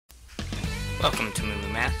Welcome to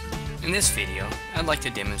MooMooMath. In this video, I'd like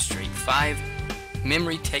to demonstrate 5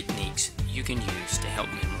 memory techniques you can use to help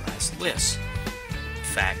memorize lists,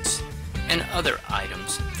 facts, and other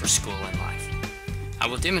items for school and life. I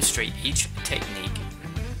will demonstrate each technique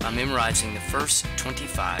by memorizing the first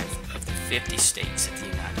 25 of the 50 states of the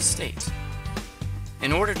United States.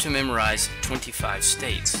 In order to memorize 25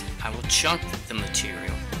 states, I will chunk the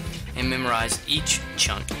material and memorize each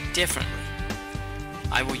chunk differently.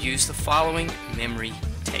 I will use the following memory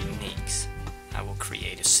techniques. I will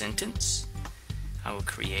create a sentence. I will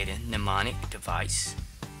create a mnemonic device.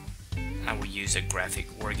 I will use a graphic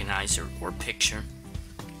organizer or picture.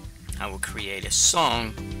 I will create a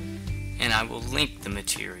song, and I will link the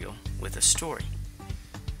material with a story.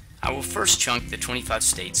 I will first chunk the 25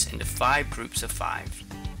 states into 5 groups of 5,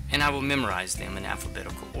 and I will memorize them in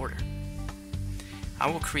alphabetical order.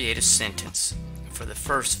 I will create a sentence for the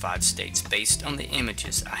first 5 states based on the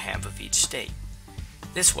images I have of each state.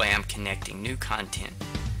 This way I'm connecting new content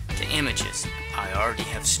to images I already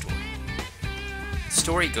have stored.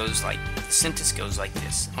 The sentence goes like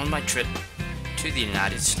this. On my trip to the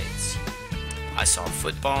United States, I saw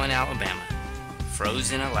football in Alabama,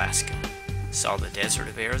 froze in Alaska, saw the desert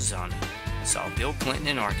of Arizona, saw Bill Clinton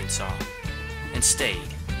in Arkansas, and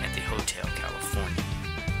stayed at the Hotel California.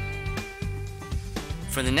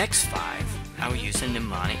 For the next 5, I will use a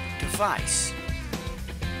mnemonic device.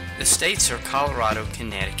 The states are Colorado,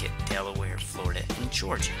 Connecticut, Delaware, Florida, and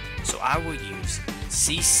Georgia. So I will use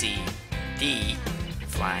CCD,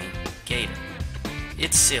 Flying Gator.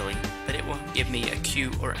 It's silly, but it will give me a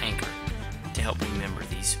cue or anchor to help me remember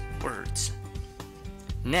these words.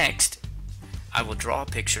 Next, I will draw a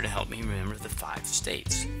picture to help me remember the 5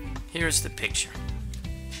 states. Here's the picture.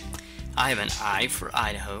 I have an I for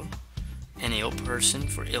Idaho, an ill person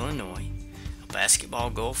for Illinois, a basketball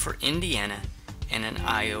goal for Indiana, and an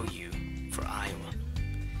IOU for Iowa.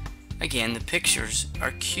 Again, the pictures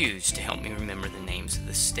are cues to help me remember the names of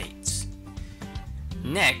the states.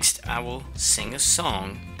 Next, I will sing a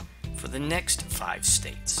song for the next 5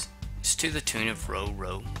 states. It's to the tune of Row,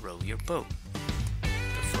 Row, Row Your Boat.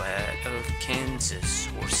 The flat of Kansas,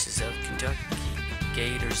 horses of Kentucky,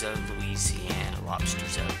 gators of Louisiana,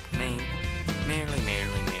 lobsters of Maine, merrily,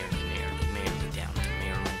 merrily, merrily, merrily, merrily down to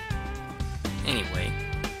Maryland. Anyway,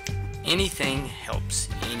 anything helps.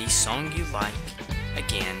 Any song you like.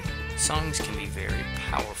 Again, songs can be very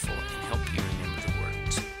powerful and help you remember the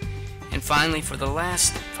words. And finally, for the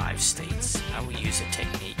last 5 states, I will use a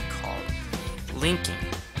technique called linking.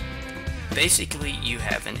 Basically, you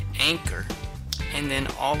have an anchor, and then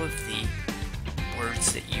all of the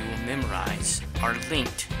words that you will memorize are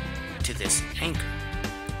linked to this anchor.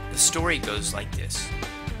 The story goes like this.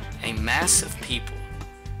 A mass of people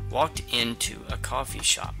walked into a coffee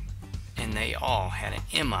shop, and they all had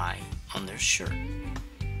an MI on their shirt.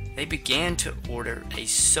 They began to order a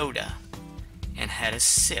soda and had a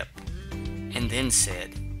sip, and then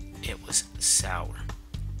said it was sour.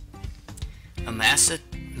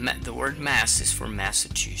 The word mass is for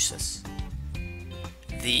Massachusetts.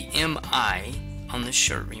 The MI on the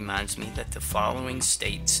shirt reminds me that the following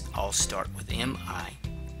states all start with MI.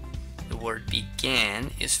 The word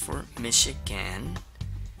began is for Michigan,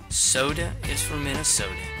 soda is for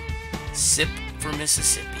Minnesota, sip for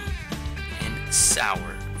Mississippi, and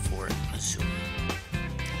sour for Missouri.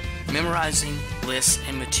 Memorizing lists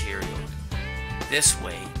and material this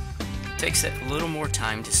way takes a little more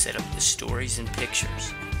time to set up the stories and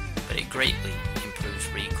pictures, but it greatly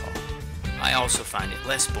improves recall. I also find it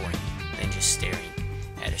less boring than just staring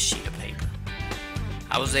at a sheet of paper.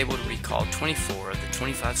 I was able to recall 24 of the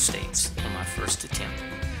 25 states on my first attempt,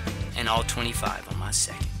 and all 25 on my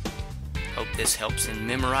second. Hope this helps in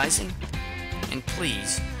memorizing, and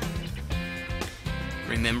please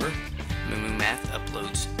remember, MooMooMath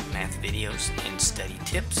uploads math videos and study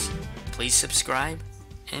tips. Please subscribe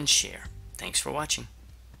and share. Thanks for watching.